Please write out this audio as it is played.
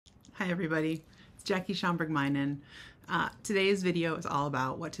Hi everybody, it's Jackie Schomburg-Abstract. Today's video is all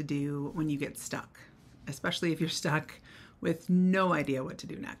about what to do when you get stuck, especially if you're stuck with no idea what to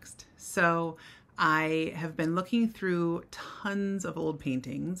do next. So I have been looking through tons of old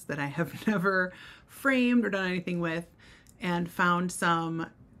paintings that I have never framed or done anything with, and found some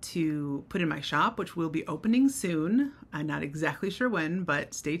to put in my shop, which will be opening soon. I'm not exactly sure when,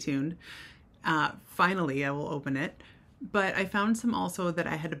 but stay tuned. Finally, I will open it. But I found some also that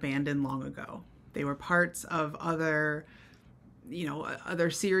I had abandoned long ago. They were parts of other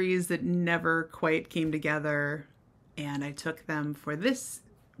series that never quite came together. And I took them for this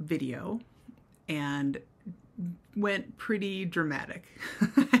video and went pretty dramatic.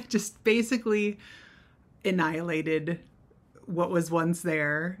 I just basically annihilated what was once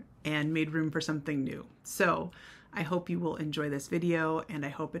there and made room for something new. So I hope you will enjoy this video, and I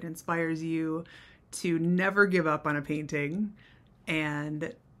hope it inspires you to never give up on a painting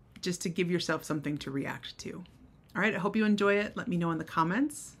and just to give yourself something to react to. All right, I hope you enjoy it. Let me know in the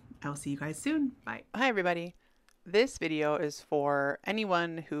comments. I will see you guys soon. Bye. Hi everybody. This video is for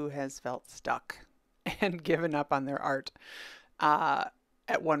anyone who has felt stuck and given up on their art at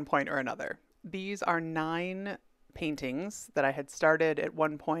one point or another. These are 9 paintings that I had started at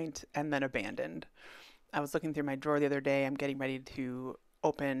one point and then abandoned. I was looking through my drawer the other day. I'm getting ready to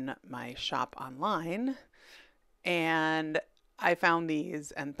open my shop online, and I found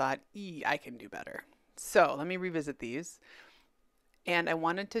these and thought, I can do better. So let me revisit these. And I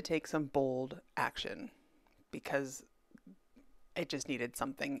wanted to take some bold action because it just needed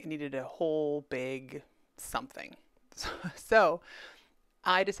something. It needed a whole big something. So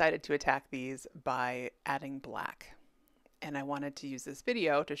I decided to attack these by adding black. And I wanted to use this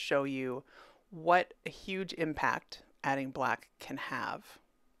video to show you what a huge impact adding black can have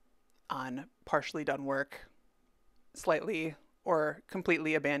on partially done work, slightly or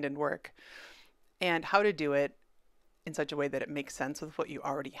completely abandoned work, and how to do it in such a way that it makes sense with what you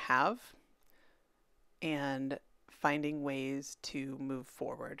already have, and finding ways to move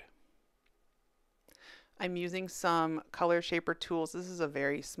forward. I'm using some color shaper tools. This is a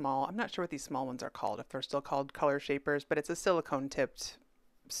very small, I'm not sure what these small ones are called, if they're still called color shapers, but it's a silicone tipped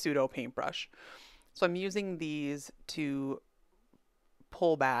pseudo paintbrush. So I'm using these to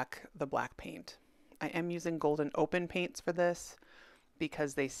pull back the black paint. I am using golden open paints for this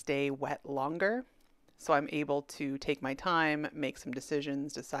because they stay wet longer. So I'm able to take my time, make some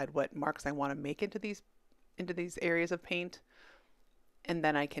decisions, decide what marks I want to make into these areas of paint, and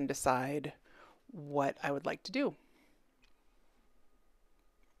then I can decide what I would like to do.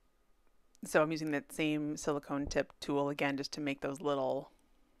 So I'm using that same silicone tip tool again, just to make those little,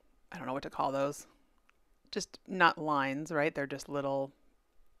 I don't know what to call those, just not lines, right? They're just little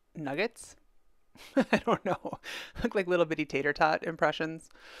nuggets. I don't know. Look like little bitty tater tot impressions.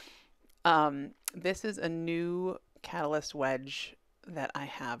 This is a new catalyst wedge that I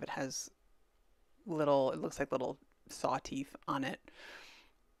have. It has it looks like little saw teeth on it.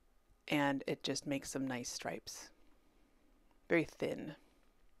 And it just makes some nice stripes. Very thin.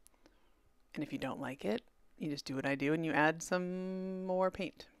 And if you don't like it, you just do what I do and you add some more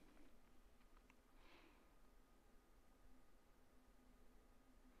paint.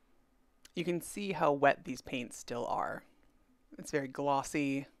 You can see how wet these paints still are. It's very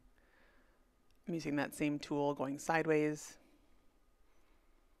glossy. I'm using that same tool going sideways.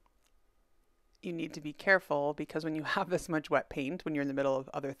 You need to be careful because when you have this much wet paint, when you're in the middle of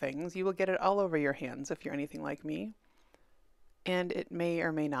other things, you will get it all over your hands if you're anything like me. And it may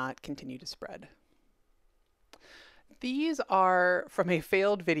or may not continue to spread. These are from a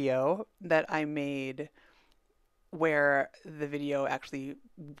failed video that I made where the video actually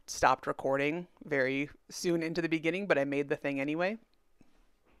stopped recording very soon into the beginning, but I made the thing anyway.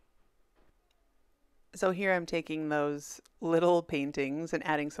 So here I'm taking those little paintings and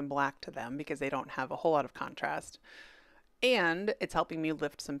adding some black to them because they don't have a whole lot of contrast. And it's helping me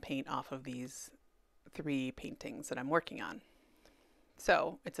lift some paint off of these 3 paintings that I'm working on.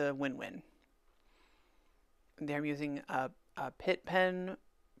 So it's a win-win. There I'm using a Pit Pen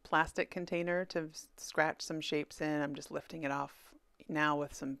plastic container to scratch some shapes in. I'm just lifting it off now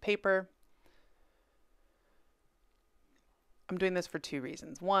with some paper. I'm doing this for 2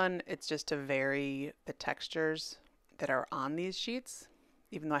 reasons. One, it's just to vary the textures that are on these sheets,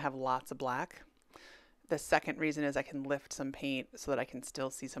 even though I have lots of black. The second reason is I can lift some paint so that I can still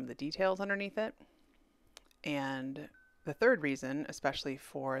see some of the details underneath it. And the third reason, especially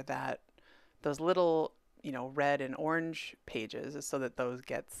for those little red and orange pages, is so that those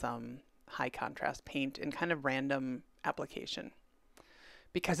get some high contrast paint in kind of random application.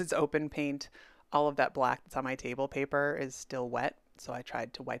 Because it's open paint, all of that black that's on my table paper is still wet, so I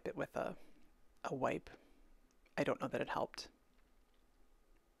tried to wipe it with a wipe. I don't know that it helped.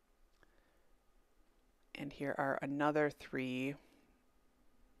 And here are another 3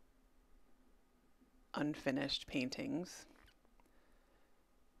 unfinished paintings.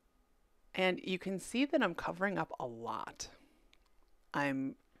 And you can see that I'm covering up a lot.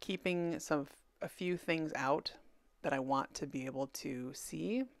 I'm keeping a few things out that I want to be able to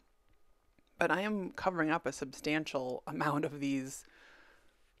see, but I am covering up a substantial amount of these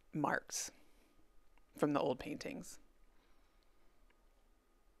marks from the old paintings.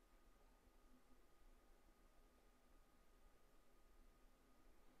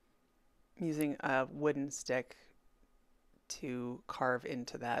 I'm using a wooden stick to carve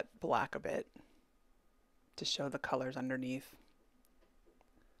into that black a bit to show the colors underneath.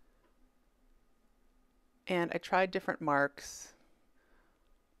 And I tried different marks,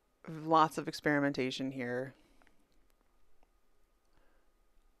 lots of experimentation here.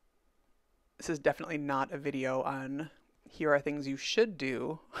 This is definitely not a video on here are things you should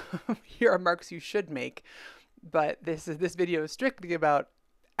do, here are marks you should make, but this video is strictly about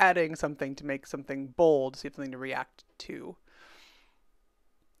adding something to make something bold, so you have something to react to.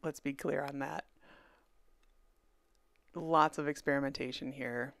 Let's be clear on that. Lots of experimentation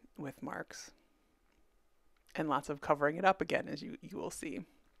here with marks. And lots of covering it up again, as you will see.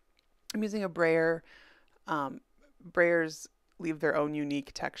 I'm using a brayer. Brayers leave their own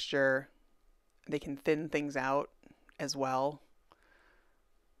unique texture. They can thin things out as well.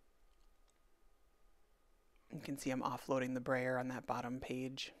 You can see I'm offloading the brayer on that bottom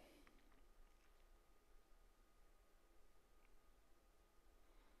page.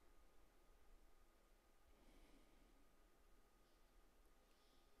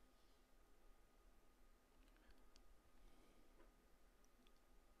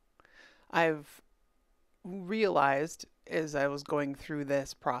 I've realized as I was going through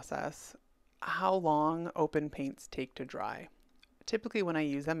this process how long open paints take to dry. Typically when I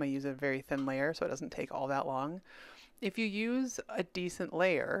use them, I use a very thin layer, so it doesn't take all that long. If you use a decent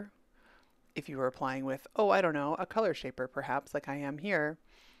layer, if you were applying with, I don't know, a color shaper perhaps, like I am here,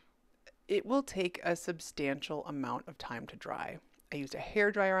 it will take a substantial amount of time to dry. I used a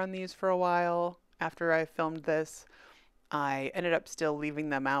hairdryer on these for a while after I filmed this. I ended up still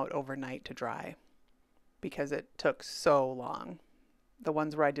leaving them out overnight to dry because it took so long. The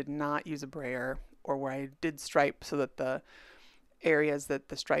ones where I did not use a brayer or where I did stripe so that the areas that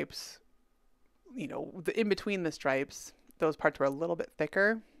the stripes, in between the stripes, those parts were a little bit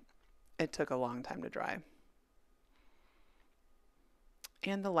thicker, it took a long time to dry.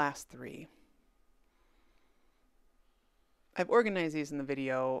 And the last 3. I've organized these in the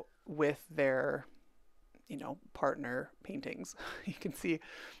video with their partner paintings. You can see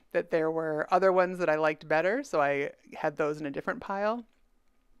that there were other ones that I liked better, so I had those in a different pile.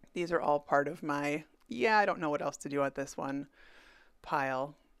 These are all part of my, I don't know what else to do at this one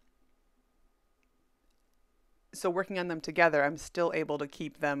pile. So working on them together, I'm still able to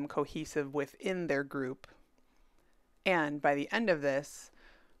keep them cohesive within their group. And by the end of this,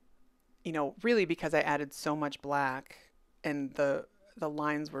 really because I added so much black and the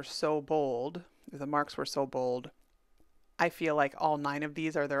lines were so bold, the marks were so bold, I feel like all 9 of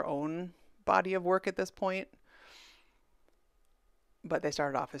these are their own body of work at this point. But they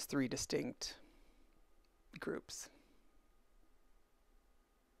started off as 3 distinct groups.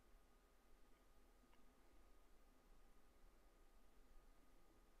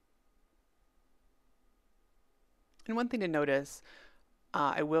 And one thing to notice,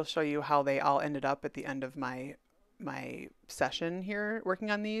 I will show you how they all ended up at the end of my session here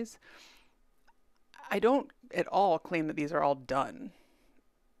working on these. I don't at all claim that these are all done.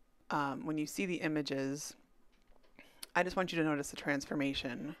 When you see the images, I just want you to notice the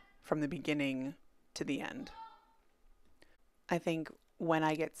transformation from the beginning to the end. I think when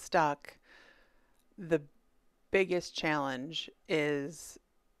I get stuck, the biggest challenge is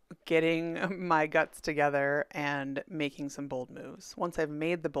getting my guts together and making some bold moves. Once I've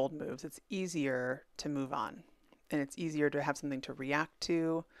made the bold moves, it's easier to move on, and it's easier to have something to react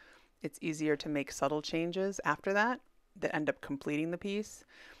to. It's easier to make subtle changes after that end up completing the piece.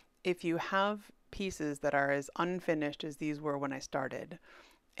 If you have pieces that are as unfinished as these were when I started,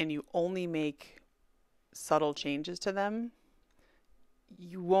 and you only make subtle changes to them,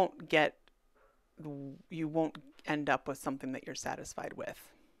 you won't end up with something that you're satisfied with.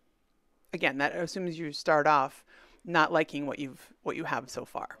 Again, that assumes you start off not liking what you have so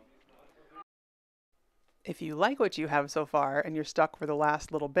far. If you like what you have so far and you're stuck for the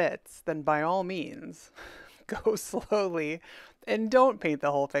last little bits, then by all means, go slowly and don't paint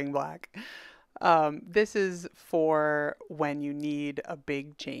the whole thing black. This is for when you need a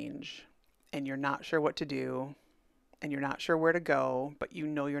big change and you're not sure what to do and you're not sure where to go, but you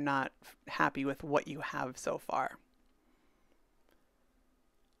know you're not happy with what you have so far.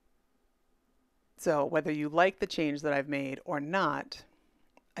 So whether you like the change that I've made or not,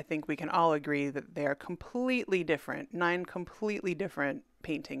 I think we can all agree that they are completely different, 9 completely different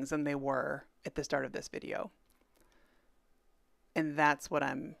paintings than they were at the start of this video. And that's what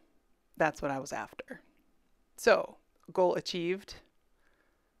I was after. So, goal achieved.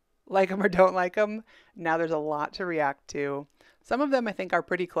 Like them or don't like them. Now there's a lot to react to. Some of them I think are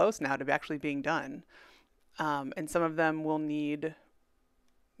pretty close now to actually being done. And some of them will need,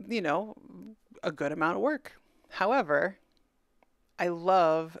 a good amount of work. However, I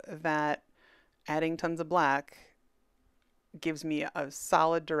love that adding tons of black gives me a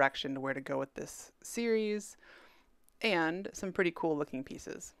solid direction to where to go with this series and some pretty cool looking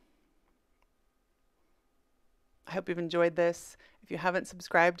pieces. I hope you've enjoyed this. If you haven't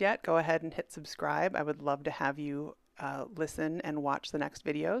subscribed yet, go ahead and hit subscribe. I would love to have you listen and watch the next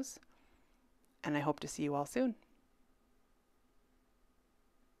videos. And I hope to see you all soon.